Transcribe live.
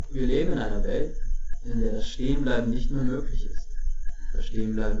Wir leben in einer Welt, in der das Stehenbleiben nicht mehr möglich ist. Das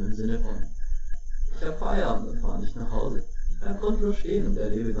Stehenbleiben im Sinne von, ich habe Feierabend und fahre nicht nach Hause. Ich bleibe grundlos stehen und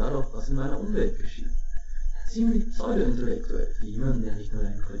erlebe darauf, was in meiner Umwelt geschieht. Ziemlich pseudo-intellektuell für jemanden, der nicht nur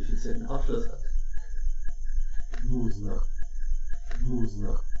einen qualifizierten Abschluss hat. Musnacht,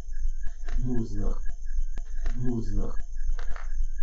 Musnacht, Musnacht, Musnacht.